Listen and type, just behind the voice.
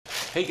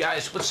Hey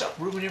guys, what's up?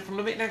 Ruben here from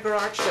the Midnight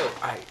Garage. So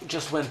I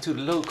just went to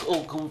the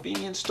local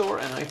convenience store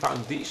and I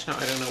found these. Now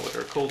I don't know what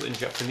they're called in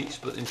Japanese,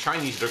 but in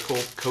Chinese they're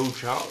called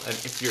Kanjo. And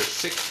if you're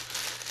sick,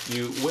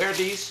 you wear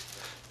these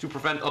to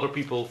prevent other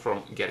people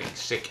from getting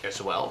sick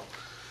as well.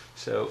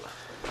 So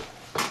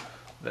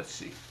let's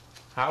see.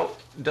 How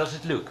does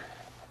it look?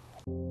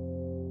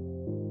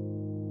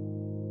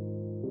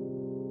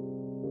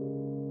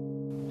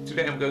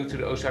 Today I'm going to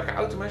the Osaka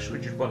Auto Messe,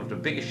 which is one of the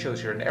biggest shows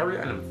here in the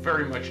area, and I'm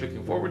very much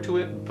looking forward to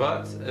it.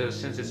 But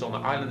since it's on the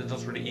island, it's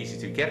not really easy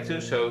to get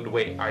to, so the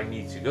way I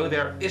need to go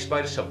there is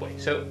by the subway.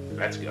 So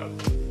let's go.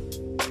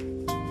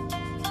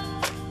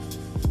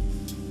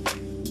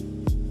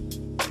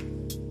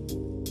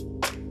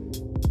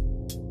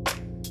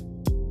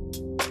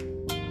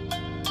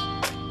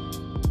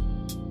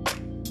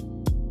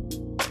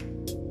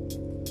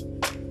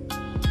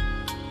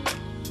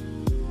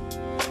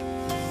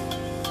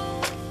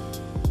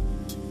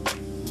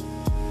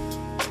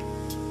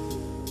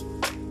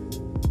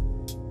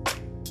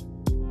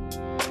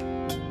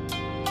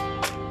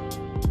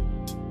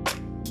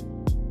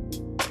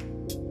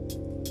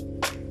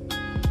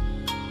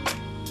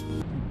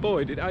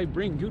 Boy, did I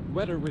bring good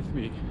weather with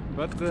me,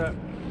 but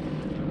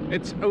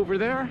it's over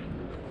there.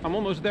 I'm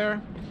almost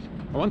there.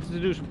 I wanted to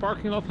do some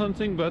parking lot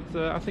hunting, but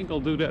I think I'll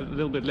do that a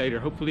little bit later.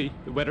 Hopefully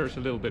the weather is a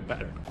little bit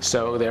better.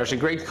 So there's a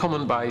great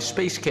comment by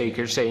Space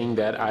Caker saying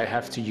that I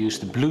have to use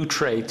the blue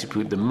tray to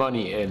put the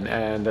money in,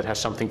 and that has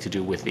something to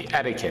do with the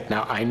etiquette.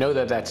 Now I know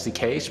that that's the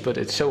case, but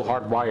it's so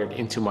hardwired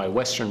into my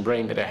Western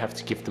brain that I have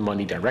to give the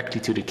money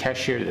directly to the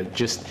cashier that it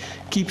just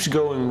keeps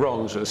going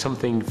wrong. So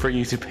something for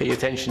you to pay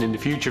attention in the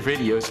future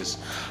videos is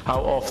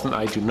how often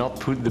I do not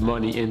put the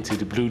money into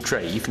the blue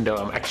tray, even though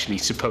I'm actually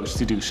supposed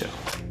to do so.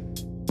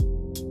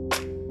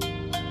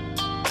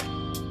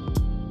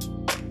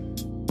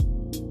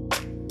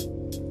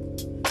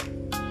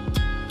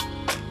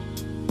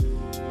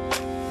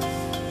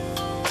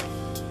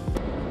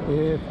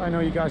 If I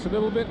know you guys a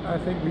little bit, I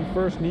think we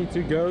first need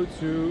to go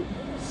to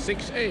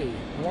 6A.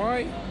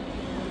 Why?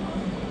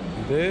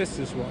 This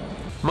is why.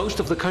 Most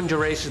of the Kanjo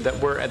races that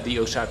were at the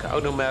Osaka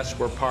Auto Messe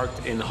were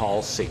parked in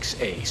Hall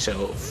 6A,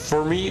 so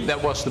for me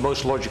that was the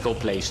most logical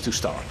place to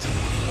start.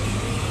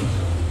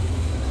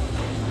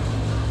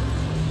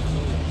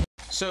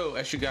 So,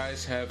 as you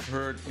guys have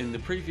heard in the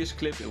previous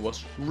clip, it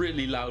was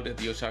really loud at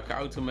the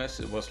Osaka Auto Messe.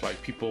 It was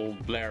like people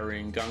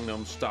blaring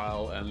Gangnam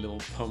Style and Lil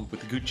Pump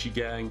with the Gucci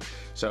Gang.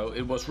 So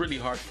it was really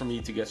hard for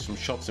me to get some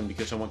shots in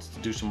because I wanted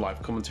to do some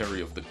live commentary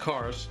of the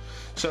cars.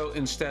 So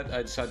instead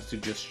I decided to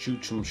just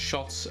shoot some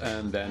shots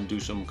and then do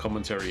some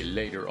commentary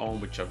later on,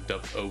 which I've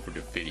dubbed over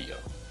the video.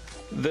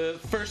 The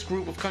first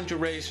group of Kanjo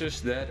racers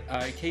that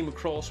I came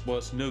across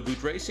was No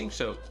Good Racing,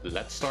 so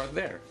let's start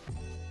there.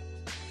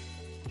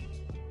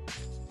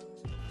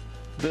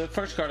 The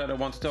first car that I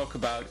want to talk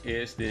about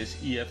is this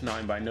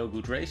EF9 by No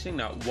Good Racing.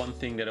 Now, one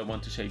thing that I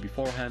want to say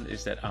beforehand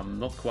is that I'm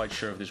not quite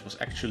sure if this was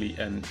actually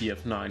an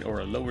EF9 or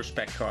a lower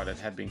spec car that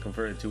had been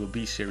converted to a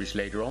B series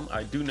later on.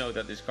 I do know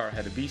that this car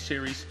had a B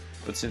series,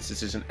 but since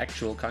this is an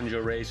actual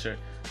Kanjo racer,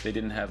 they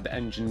didn't have the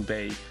engine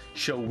bay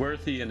show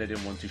worthy and they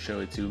didn't want to show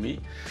it to me.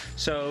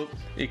 So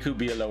it could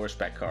be a lower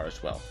spec car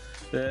as well.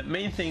 The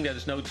main thing that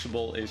is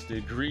noticeable is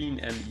the green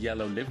and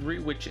yellow livery,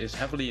 which is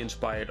heavily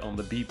inspired on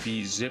the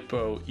BP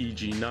Zippo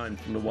EG9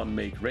 from the One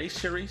Make Race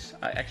series.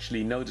 I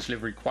actually know this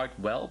livery quite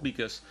well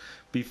because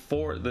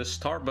before the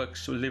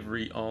Starbucks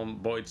livery on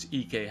Boyd's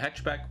EK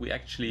hatchback, we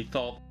actually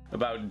thought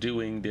about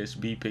doing this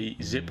BP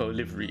Zippo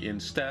livery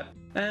instead.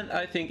 And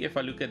I think if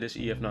I look at this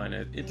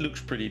EF9, it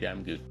looks pretty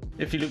damn good.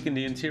 If you look in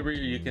the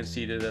interior, you can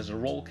see that there's a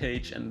roll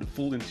cage and the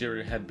full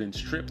interior had been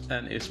stripped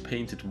and is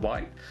painted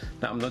white.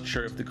 Now I'm not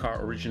sure if the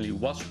car originally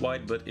was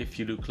white, but if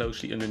you look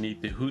closely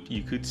underneath the hood,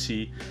 you could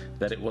see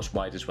that it was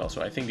white as well.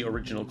 So I think the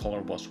original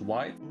color was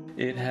white.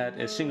 It had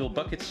a single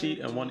bucket seat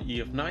and one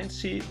EF9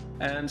 seat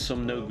and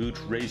some No Good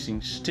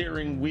Racing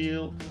steering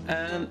wheel,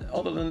 and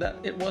other than that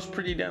it was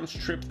pretty damn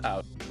stripped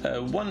out.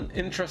 One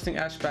interesting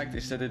aspect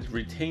is that it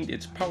retained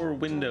its power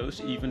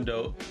windows even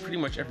though pretty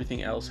much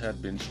everything else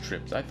had been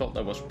stripped. I thought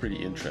that was pretty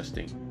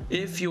interesting.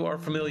 If you are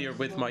familiar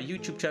with my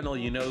YouTube channel,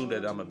 you know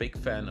that I'm a big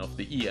fan of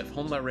the EF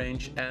Honda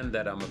range and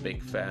that I'm a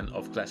big fan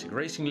of classic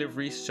racing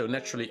liveries, so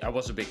naturally I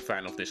was a big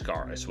fan of this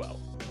car as well.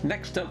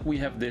 Next up we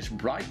have this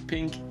bright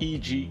pink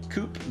EG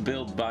Coupe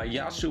built by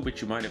Yasu,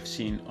 which you might have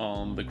seen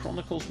on the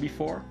Chronicles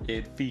before.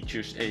 It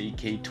features a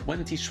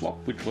K20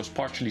 swap, which was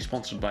partially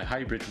sponsored by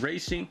Hybrid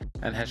Racing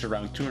and has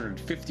around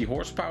 250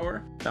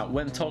 horsepower. Now,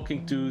 when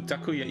talking to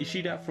Takuya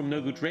Ishida from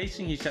No Good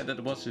Racing, he said that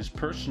it was his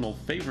personal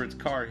favorite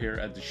car here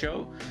at the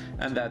show,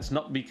 and that's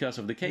not because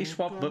of the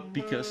K-swap, but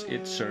because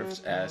it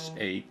serves as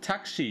a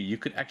taxi. You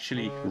could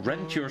actually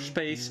rent your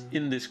space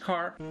in this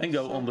car and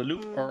go on the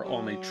loop or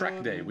on a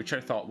track day, which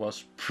I thought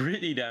was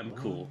pretty damn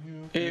cool.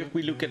 If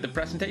we look at the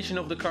presentation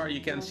of the car,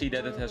 you can see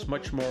that it has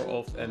much more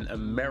of an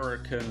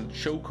American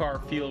show car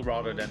feel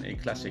rather than a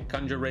classic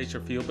Kanjo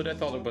racer feel, but I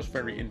thought it was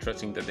very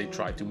interesting that they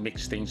tried to mix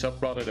mix things up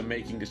rather than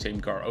making the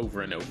same car over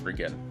and over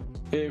again.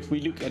 If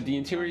we look at the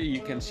interior,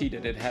 you can see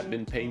that it had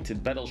been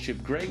painted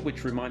Battleship Grey,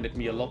 which reminded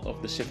me a lot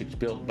of the Civics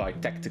built by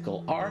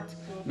Tactical Art.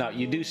 Now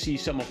you do see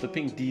some of the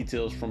pink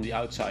details from the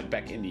outside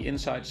back in the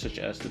inside, such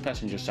as the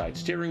passenger side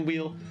steering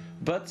wheel.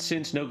 But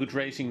since No Good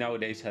Racing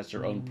nowadays has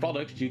their own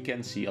products, you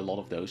can see a lot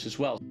of those as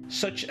well.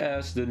 Such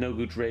as the No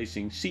Good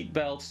Racing seat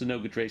belts, the No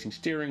Good Racing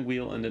steering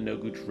wheel and the No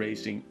Good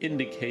Racing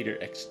indicator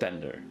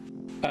extender.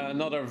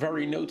 Another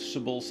very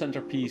noticeable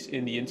centerpiece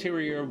in the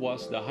interior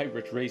was the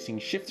hybrid racing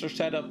shifter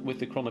setup with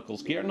the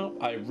Chronicles gear knob.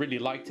 I really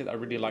liked it, I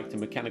really liked the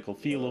mechanical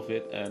feel of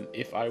it, and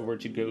if I were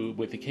to go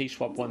with the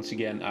K-swap once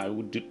again, I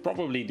would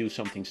probably do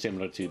something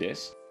similar to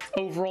this.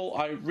 Overall,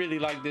 I really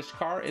like this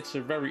car. It's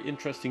a very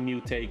interesting new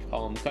take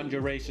on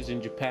Kanjo races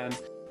in Japan,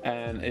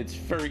 and it's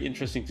very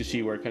interesting to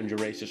see where Kanjo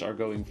races are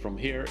going from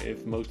here,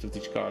 if most of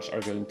these cars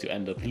are going to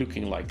end up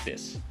looking like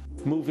this.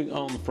 Moving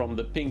on from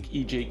the pink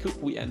EJ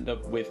Coupe, we end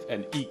up with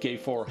an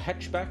EK4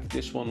 hatchback.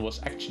 This one was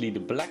actually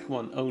the black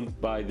one owned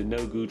by the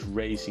No Good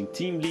Racing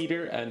team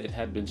leader, and it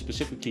had been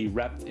specifically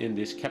wrapped in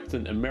this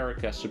Captain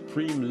America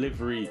Supreme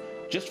livery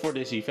just for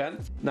this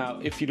event. Now,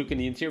 if you look in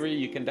the interior,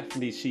 you can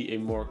definitely see a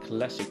more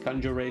classic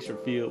Kanjo racer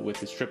feel with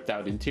the stripped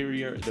out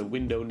interior, the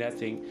window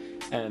netting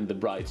and the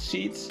bright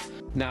seats.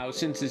 Now,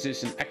 since this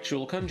is an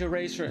actual Kanjo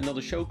racer and not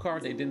a show car,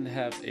 they didn't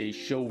have a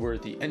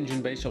show-worthy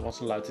engine bay, so I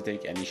wasn't allowed to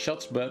take any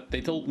shots, but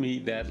they told me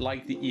that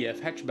like the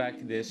EF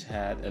hatchback, this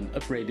had an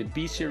upgraded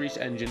B-series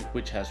engine,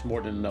 which has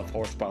more than enough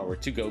horsepower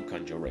to go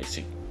Kanjo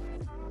racing.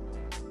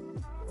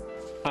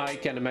 I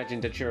can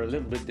imagine that you're a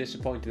little bit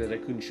disappointed that I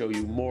couldn't show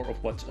you more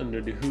of what's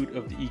under the hood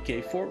of the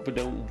EK4, but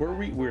don't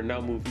worry, we're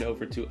now moving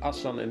over to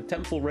Aslan and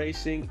Temple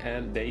Racing,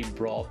 and they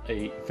brought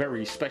a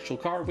very special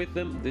car with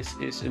them. This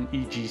is an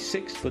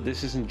EG6, but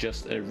this isn't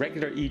just a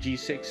regular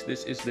EG6,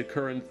 this is the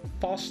current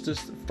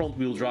fastest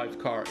front-wheel drive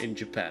car in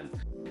Japan.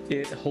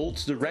 It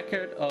holds the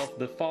record of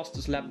the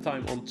fastest lap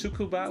time on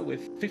Tsukuba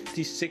with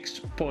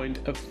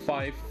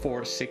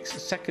 56.546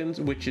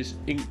 seconds, which is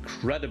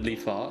incredibly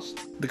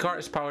fast. The car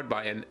is powered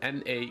by an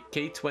NA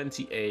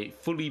K20A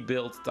fully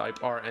built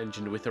Type R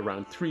engine with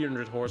around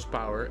 300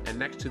 horsepower, and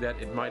next to that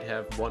it might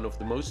have one of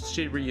the most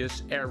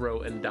serious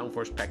aero and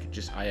downforce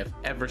packages I have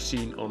ever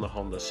seen on a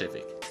Honda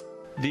Civic.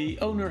 The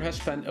owner has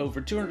spent over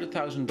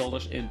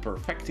 $200,000 in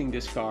perfecting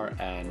this car,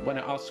 and when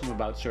I asked him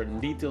about certain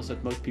details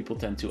that most people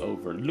tend to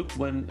overlook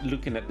when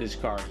looking at this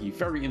car, he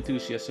very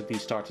enthusiastically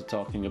started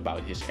talking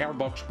about his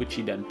airbox, which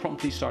he then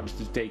promptly started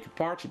to take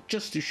apart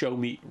just to show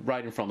me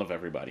right in front of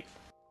everybody.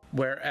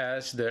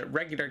 Whereas the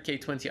regular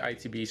K20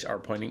 ITBs are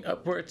pointing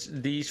upwards,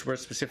 these were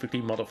specifically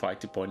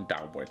modified to point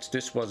downwards.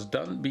 This was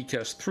done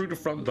because through the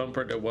front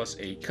bumper there was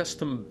a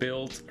custom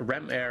built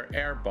ram air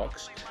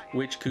airbox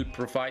which could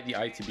provide the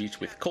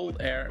ITBs with cold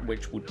air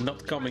which would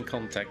not come in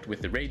contact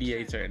with the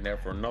radiator and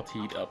therefore not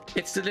heat up.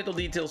 It's the little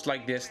details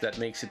like this that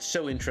makes it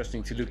so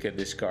interesting to look at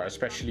this car,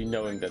 especially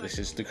knowing that this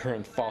is the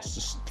current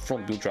fastest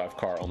front-wheel drive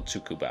car on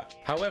Tsukuba.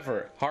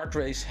 However, Hard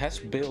Race has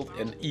built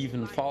an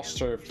even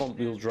faster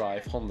front-wheel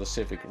drive Honda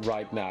Civic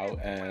right now,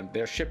 and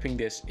they're shipping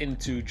this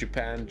into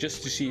Japan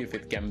just to see if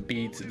it can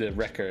beat the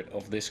record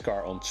of this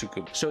car on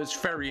Tsukuba. So it's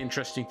very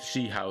interesting to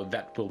see how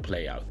that will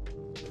play out.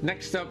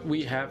 Next up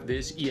we have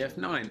this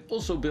EF9,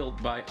 also built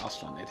by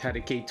Aslan. It had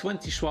a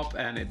K20 swap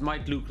and it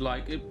might look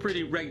like a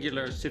pretty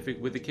regular Civic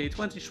with a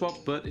K20 swap,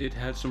 but it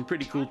had some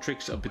pretty cool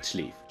tricks up its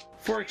sleeve.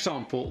 For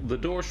example, the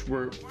doors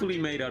were fully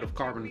made out of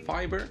carbon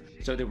fiber,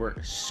 so they were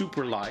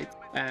super light.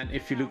 And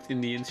if you looked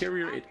in the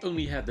interior, it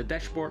only had the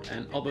dashboard,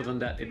 and other than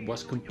that it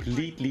was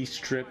completely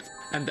stripped,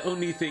 and the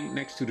only thing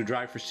next to the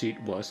driver's seat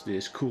was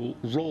this cool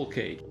roll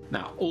cage.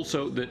 Now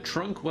also the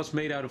trunk was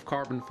made out of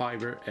carbon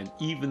fiber, and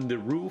even the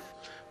roof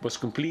was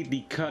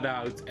completely cut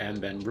out and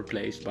then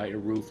replaced by a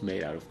roof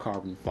made out of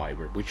carbon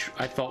fiber, which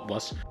I thought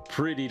was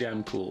pretty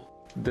damn cool.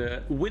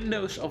 The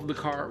windows of the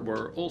car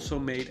were also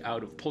made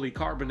out of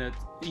polycarbonate,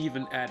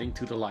 even adding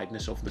to the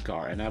lightness of the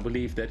car, and I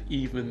believe that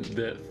even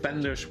the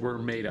fenders were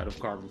made out of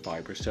carbon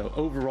fiber. So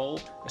overall,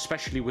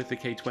 especially with the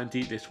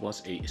K20, this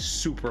was a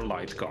super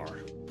light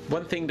car.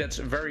 One thing that's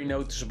very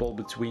noticeable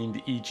between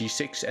the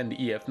EG6 and the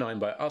EF9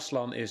 by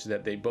Aslan is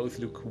that they both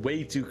look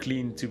way too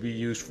clean to be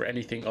used for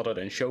anything other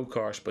than show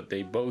cars, but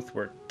they both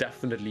were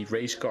definitely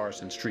race cars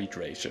and street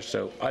racers,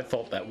 so I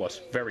thought that was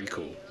very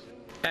cool.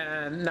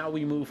 And now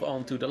we move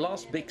on to the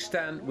last big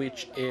stand,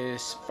 which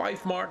is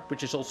Mart,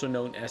 which is also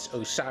known as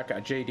Osaka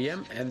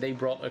JDM, and they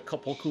brought a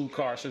couple cool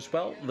cars as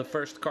well. The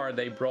first car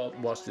they brought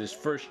was this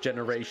first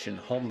generation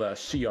Honda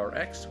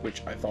CRX,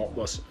 which I thought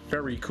was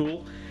very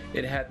cool.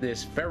 It had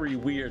this very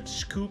weird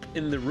scoop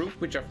in the roof,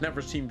 which I've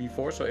never seen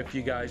before, so if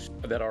you guys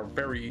that are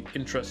very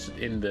interested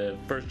in the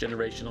first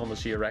generation Honda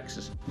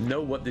CRXs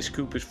know what this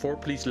scoop is for,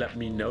 please let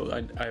me know.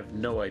 I have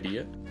no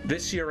idea.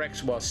 This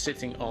CRX was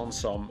sitting on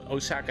some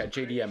Osaka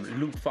JDM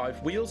Loop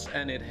 5 wheels,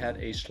 and it had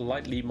a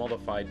slightly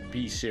modified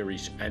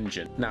B-series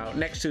engine. Now,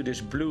 next to this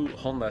blue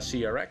Honda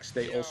CRX,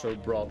 they also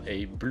brought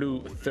a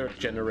blue third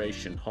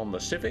generation Honda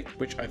Civic,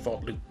 which I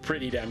thought looked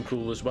pretty damn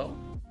cool as well.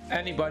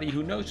 Anybody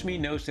who knows me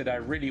knows that I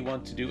really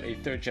want to do a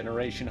third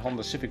generation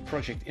Honda Civic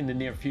project in the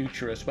near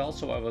future as well,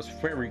 so I was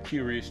very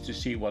curious to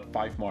see what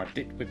 5 Mart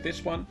did with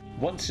this one.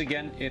 Once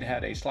again, it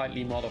had a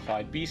slightly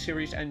modified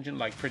B-Series engine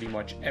like pretty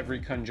much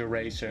every Kanjo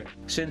racer.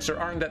 Since there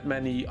aren't that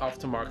many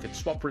aftermarket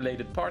swap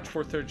related parts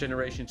for third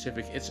generation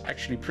Civic, it's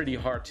actually pretty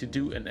hard to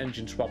do an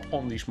engine swap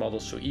on these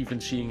models, so even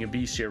seeing a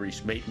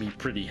B-Series made me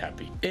pretty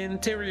happy.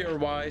 Interior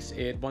wise,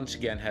 it once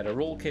again had a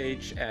roll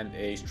cage and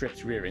a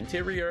stripped rear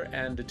interior,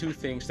 and the two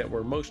things that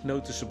were most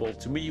noticeable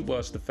to me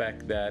was the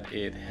fact that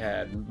it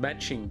had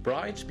matching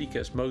brides,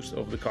 because most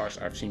of the cars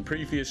I've seen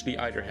previously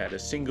either had a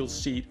single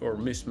seat or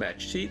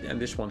mismatched seat, and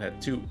this one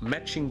had two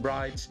matching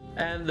brides,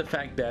 and the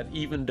fact that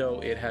even though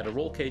it had a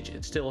roll cage,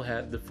 it still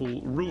had the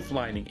full roof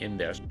lining in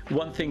there.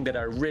 One thing that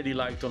I really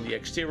liked on the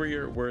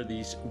exterior were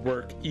these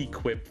work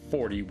equip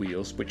 40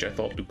 wheels, which I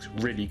thought looked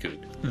really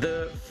good.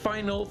 The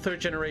final third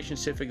generation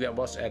Civic that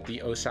was at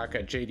the Osaka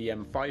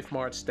JDM 5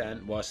 Mart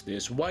stand was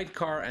this white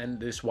car, and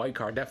this white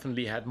car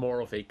definitely had more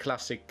of a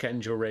classic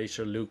Kanjo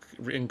racer look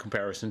in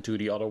comparison to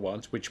the other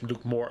ones, which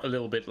look more a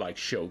little bit like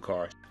show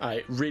cars.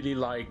 I really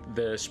liked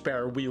the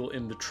spare wheel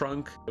in the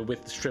trunk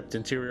with the stripped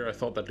interior. I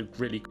thought that looked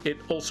really cool. It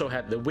also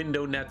had the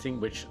window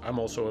netting, which I'm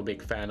also a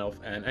big fan of,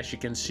 and as you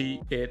can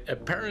see, it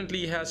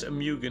apparently has a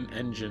Mugen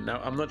engine.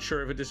 Now I'm not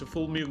sure if it is a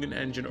full Mugen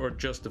engine or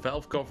just the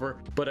valve cover,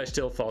 but I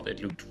still thought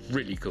it looked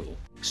really cool.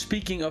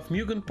 Speaking of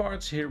Mugen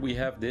parts, here we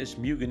have this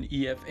Mugen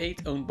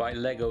EF8 owned by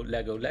Lego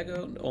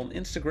on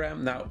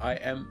Instagram. Now I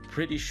am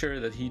pretty sure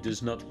that he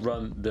does not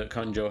run the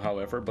Kanjo,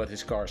 however, but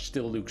his car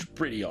still looks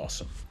pretty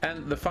awesome.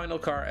 And the final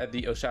car at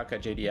the Osaka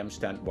JDM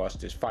stand was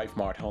this 5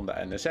 Mart Honda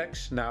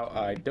NSX. Now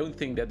I don't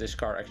think that this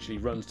car actually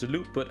runs the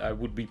loop, but I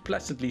would be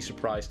pleasantly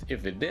surprised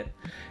if it did.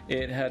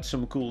 It had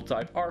some cool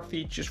Type R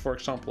features. For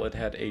example, it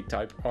had a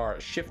Type R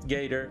shift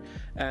gator,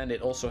 and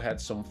it also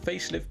had some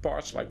facelift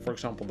parts, like for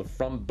example the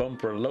front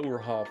bumper lower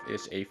half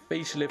is a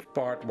facelift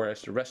part,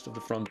 whereas the rest of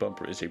the front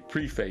bumper is a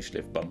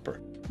pre-facelift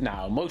bumper.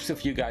 Now most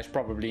of you guys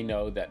probably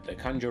know that the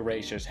Kanjo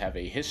racers have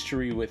a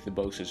history with the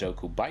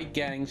Bosozoku bike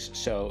gangs,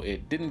 so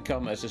it didn't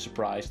come as a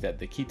surprise that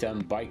the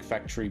Kittan bike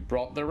factory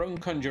brought their own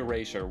Kanjo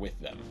racer with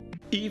them.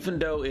 Even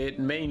though it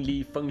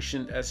mainly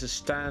functioned as a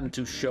stand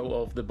to show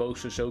off the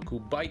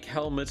Bosozoku bike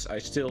helmets, I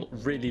still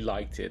really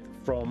liked it.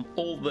 From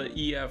all the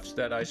EFs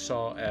that I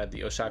saw at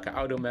the Osaka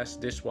Auto Messe,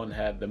 this one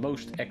had the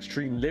most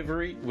extreme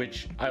livery,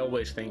 which I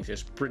always think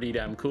is pretty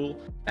damn cool.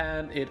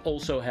 And it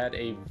also had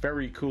a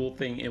very cool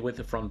thing with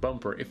the front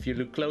bumper. If you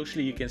look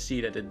closely, you can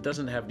see that it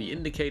doesn't have the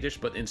indicators,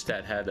 but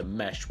instead had a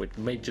mesh, which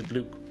made it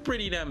look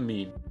pretty damn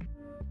mean.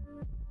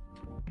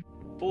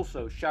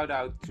 Also, shout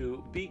out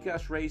to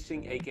Bikas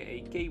Racing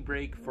aka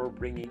K-Brake for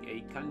bringing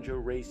a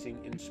Kanjo Racing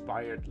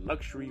inspired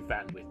luxury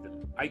van with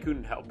them. I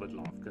couldn't help but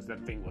laugh because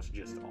that thing was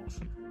just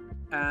awesome.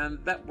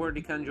 And that were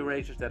the Kanjo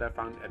racers that I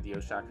found at the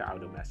Osaka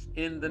Auto Messe.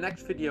 In the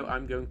next video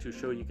I'm going to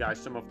show you guys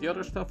some of the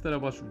other stuff that I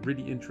was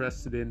really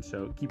interested in,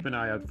 so keep an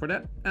eye out for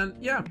that. And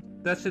yeah,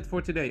 that's it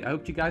for today. I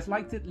hope you guys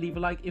liked it. Leave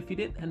a like if you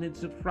did, and hit the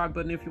subscribe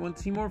button if you want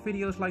to see more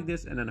videos like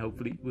this, and then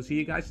hopefully we'll see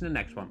you guys in the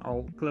next one.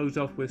 I'll close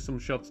off with some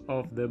shots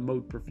of the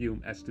Mode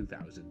Perfume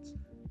S2000s.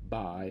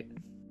 Bye.